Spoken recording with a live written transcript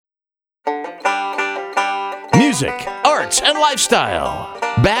music, arts, and lifestyle.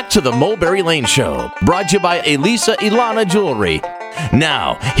 Back to the Mulberry Lane Show, brought to you by Elisa Ilana Jewelry.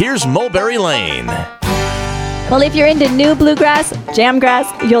 Now, here's Mulberry Lane. Well, if you're into new bluegrass,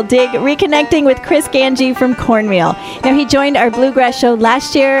 jamgrass, you'll dig Reconnecting with Chris Gangi from Cornmeal. Now, he joined our bluegrass show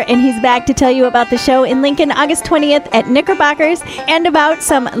last year, and he's back to tell you about the show in Lincoln, August 20th at Knickerbockers, and about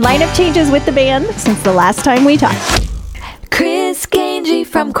some lineup changes with the band since the last time we talked. Chris Gangi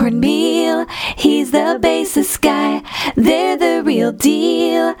from Cornmeal, he's the bassist guy. They're the real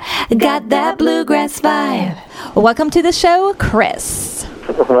deal. Got that bluegrass vibe. Welcome to the show, Chris.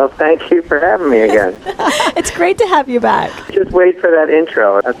 Well, thank you for having me again. It's great to have you back. Just wait for that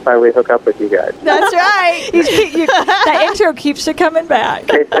intro. That's why we hook up with you guys. That's right. That intro keeps you coming back.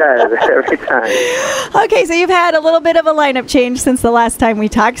 It does, every time. Okay, so you've had a little bit of a lineup change since the last time we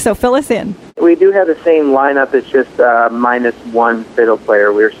talked, so fill us in. We do have the same lineup. It's just minus one fiddle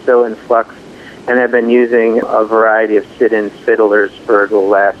player. We're still in flux and have been using a variety of sit-in fiddlers for the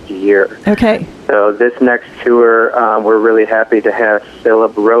last year. Okay. So this next tour, we're really happy to have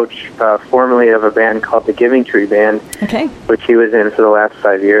Philip Roach, formerly of a band called the Giving Tree Band, okay, which he was in for the last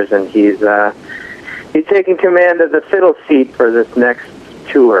 5 years, and he's taking command of the fiddle seat for this next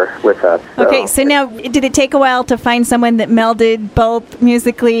tour with us. So. Okay, so now, did it take a while to find someone that melded both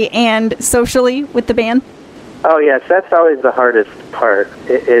musically and socially with the band? Oh, yes, that's always the hardest part,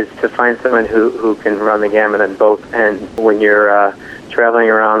 is to find someone who can run the gamut on both ends. When you're traveling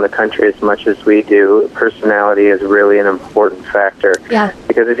around the country as much as we do, personality is really an important factor. Yeah.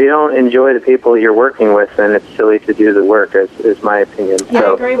 Because if you don't enjoy the people you're working with, then it's silly to do the work, is my opinion. Yeah,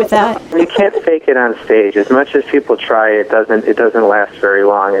 I agree with that. You can't fake it on stage. As much as people try, it doesn't last very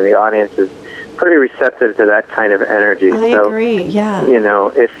long, and the audience is pretty receptive to that kind of energy. I agree, yeah. You know,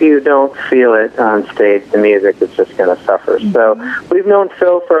 if you don't feel it on stage, the music is just going to suffer. Mm-hmm. So we've known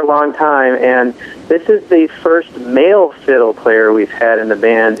Phil for a long time, and this is the first male fiddle player we've had in the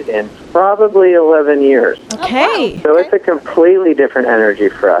band in probably 11 years. Okay. So it's a completely different energy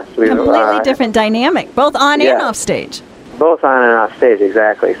for us. Completely different dynamic, both on and off stage. Both on and off stage,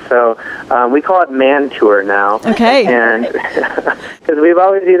 exactly. So we call it Man Tour now. Okay. And because we've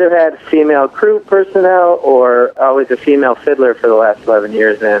always either had female crew personnel or always a female fiddler for the last 11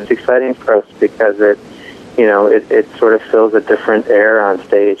 years, and it's exciting for us because it sort of fills a different air on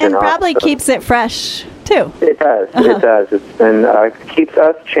stage. And probably keeps it fresh, too. It does. Uh-huh. It does. It's been keeps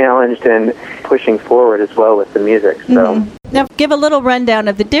us challenged and pushing forward as well with the music. So. Mm-hmm. Now, give a little rundown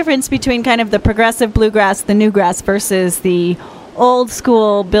of the difference between kind of the progressive bluegrass, the newgrass, versus the old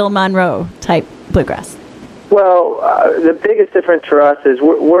school Bill Monroe type bluegrass. Well, the biggest difference for us is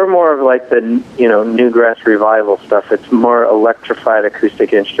we're more of like the newgrass revival stuff. It's more electrified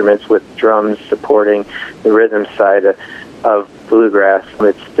acoustic instruments with drums supporting the rhythm side of bluegrass.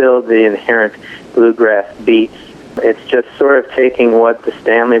 It's still the inherent bluegrass beats. It's just sort of taking what the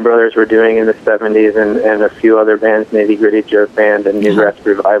Stanley Brothers were doing in the 70s and a few other bands, Nitty Gritty Jerk Band and Newgrass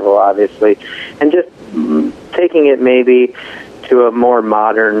Revival, obviously, and just taking it maybe to a more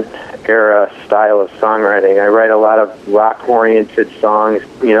modern era style of songwriting. I write a lot of rock-oriented songs,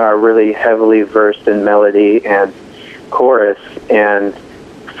 are really heavily versed in melody and chorus and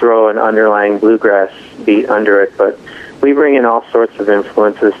throw an underlying bluegrass beat under it, but we bring in all sorts of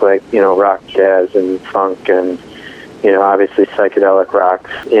influences like, rock, jazz, and funk, and obviously psychedelic rock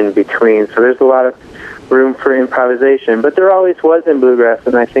in between. So there's a lot of room for improvisation, but there always was in bluegrass,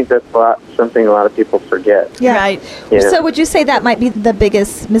 and I think that's something a lot of people forget. Yeah. Right. So would you say that might be the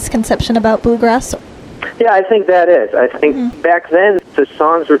biggest misconception about bluegrass? Yeah, I think that is. I think back then the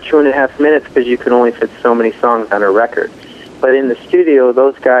songs were 2.5 minutes because you could only fit so many songs on a record. But in the studio,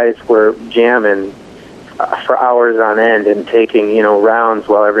 those guys were jamming for hours on end and taking, rounds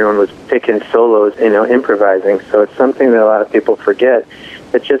while everyone was picking solos, improvising. So it's something that a lot of people forget,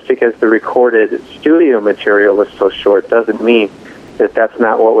 that just because the recorded studio material was so short doesn't mean that that's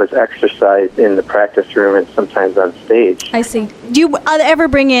not what was exercised in the practice room and sometimes on stage. I see. Do you ever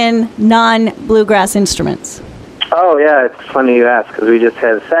bring in non-bluegrass instruments? Oh, yeah, it's funny you ask, because we just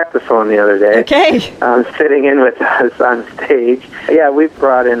had a saxophone the other day. Okay. Sitting in with us on stage. Yeah, we've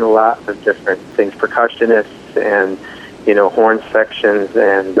brought in a lot of different things, percussionists and, horn sections.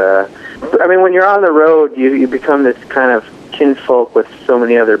 And, when you're on the road, you become this kind of kinfolk with so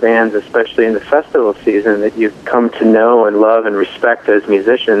many other bands, especially in the festival season, that you come to know and love and respect as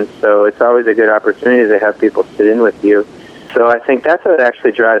musicians. So it's always a good opportunity to have people sit in with you. So I think that's what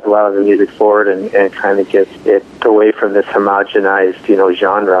actually drives a lot of the music forward and kind of gets it away from this homogenized,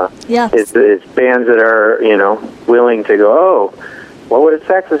 genre. Yes. It's bands that are, willing to go, what would a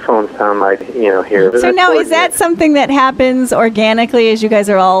saxophone sound like, here? So now, is that something that happens organically as you guys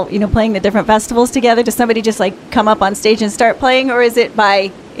are all, playing the different festivals together? Does somebody just come up on stage and start playing, or is it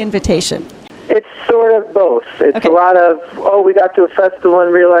by invitation? It's sort of both. It's a lot of, we got to a festival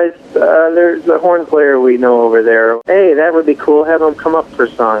and realized there's a horn player we know over there. Hey, that would be cool. Have them come up for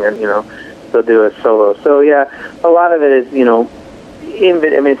a song, and, they'll do a solo. So, yeah, a lot of it is,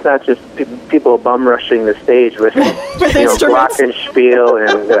 it's not just people bum rushing the stage with glockenspiel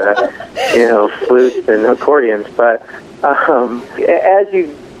and, flutes and accordions. But as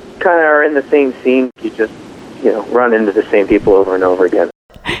you kind of are in the same scene, you just, run into the same people over and over again.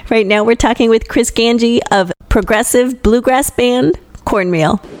 Right now we're talking with Chris Gangi of progressive bluegrass band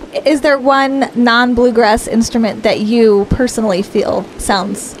Cornmeal. Is there one non-bluegrass instrument that you personally feel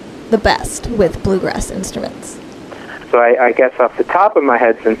sounds the best with bluegrass instruments? So I guess off the top of my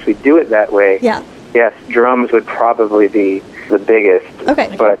head, since we do it that way, yes, drums would probably be the biggest.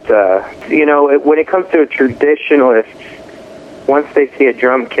 Okay. But, when it comes to a traditionalist, once they see a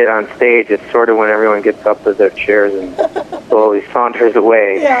drum kit on stage, it's sort of when everyone gets up to their chairs and slowly saunters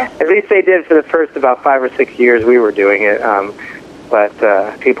away. Yeah. At least they did for the first about 5 or 6 years we were doing it. But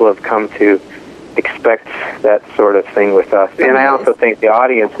people have come to expect that sort of thing with us. And I also think the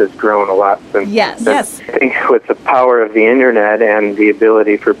audience has grown a lot since. Yes. I think with the power of the internet and the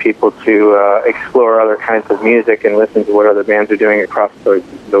ability for people to explore other kinds of music and listen to what other bands are doing across the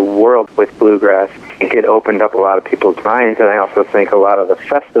world with bluegrass, I think it opened up a lot of people's minds. And I also think a lot of the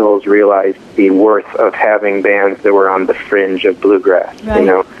festivals realized the worth of having bands that were on the fringe of bluegrass.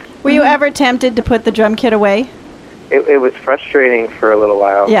 Right. Were you ever tempted to put the drum kit away? It was frustrating for a little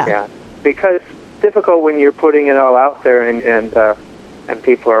while. Yeah. Because it's difficult when you're putting it all out there and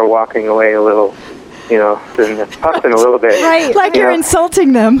people are walking away a little, and puffing a little bit. Right, like you're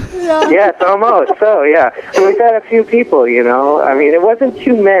insulting them. Yes, almost. So, yeah. And we've had a few people, it wasn't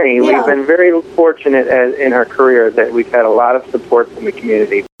too many. Yeah. We've been very fortunate in our career that we've had a lot of support from the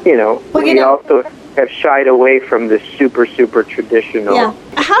community. We also have shied away from the super, super traditional. Yeah.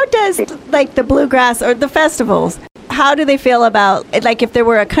 How does, the bluegrass or the festivals, how do they feel about, if there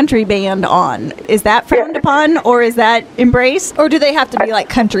were a country band on? Is that frowned upon, or is that embraced? Or do they have to be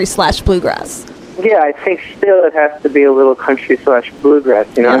country/bluegrass? Yeah, I think still it has to be a little country/bluegrass.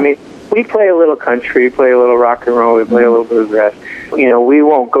 We play a little country, play a little rock and roll, we play a little bluegrass. We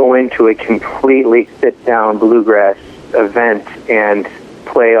won't go into a completely sit-down bluegrass event and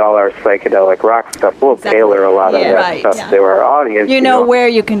play all our psychedelic rock stuff. We'll tailor a lot of that stuff to our audience. Where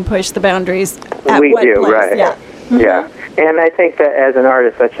you can push the boundaries. We do, place. right. Yeah. Yeah. And I think that as an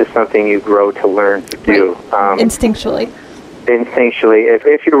artist, that's just something you grow to learn to do. Instinctually.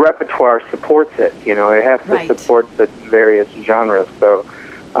 If your repertoire supports it, it has to support the various genres. So,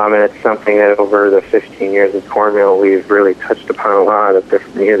 and it's something that over the 15 years of Cornmeal, we've really touched upon a lot of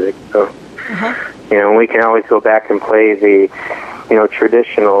different music. So, we can always go back and play the,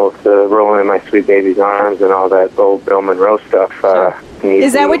 traditional, the Rolling in My Sweet Baby's Arms and all that old Bill Monroe stuff.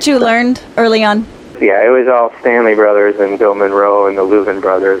 Is that what you learned early on? Yeah, it was all Stanley Brothers and Bill Monroe and the Louvin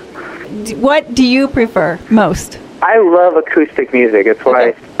Brothers. What do you prefer most? I love acoustic music. It's why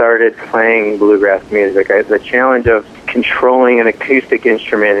I started playing bluegrass music. The challenge of controlling an acoustic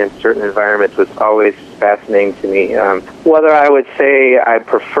instrument in certain environments was always fascinating to me. Whether I would say I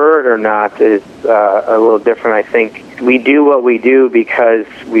prefer it or not is a little different. I think we do what we do because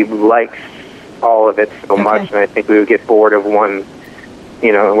we like all of it so much, and I think we would get bored of one.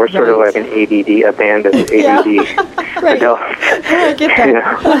 We're sort of like an a band of ADD adults. I get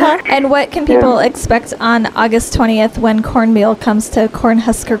that. And what can people expect on August 20th when Cornmeal comes to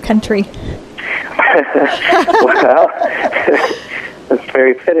Cornhusker Country? Well, that's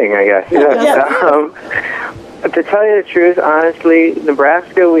very fitting, I guess. To tell you the truth, honestly,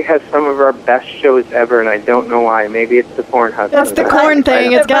 Nebraska, we have some of our best shows ever, and I don't know why. Maybe it's the Cornhuskers. That's the corn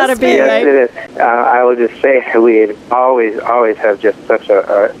thing. It's got to be, right? Yes, it is. I will just say we always have just such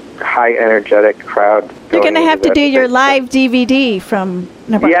a high, energetic crowd. You're going to have to do your live DVD from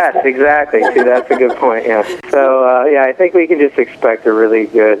Nebraska. Yes, exactly. See, that's a good point, yeah. So, I think we can just expect a really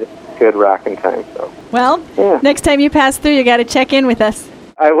good rocking time. So. Well, next time you pass through, you got to check in with us.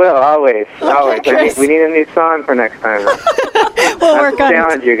 I will, always. Chris. We need a new song for next time. We'll work on it.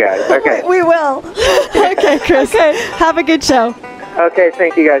 Challenge you guys. Okay. We will. Okay, Chris. Okay. Have a good show. Okay,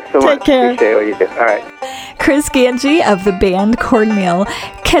 thank you guys so much. Take care. Appreciate what you do. All right. Chris Gangi of the band Cornmeal.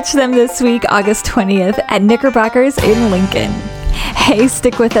 Catch them this week, August 20th at Knickerbockers in Lincoln. Hey,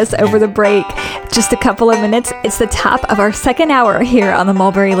 stick with us over the break. Just a couple of minutes. It's the top of our second hour here on the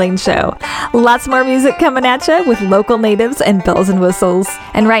Mulberry Lane Show. Lots more music coming at you with local natives and bells and whistles.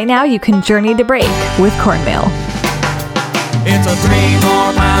 And right now you can journey to break with Cornmeal. It's a 3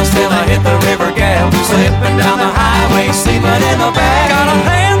 more miles till I hit the river gap. Slipping down the highway, sleeping in the back. Got a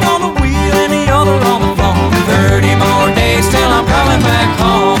hand on the wheel and the other on the phone. 30 more days till I'm coming back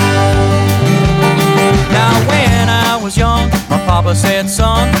home. Now when I was young, my papa said,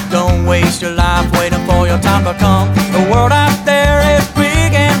 son, don't waste your life waiting for your time to come. The world out there is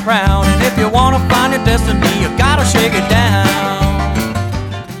big and round, and if you want to find your destiny, you gotta shake it down.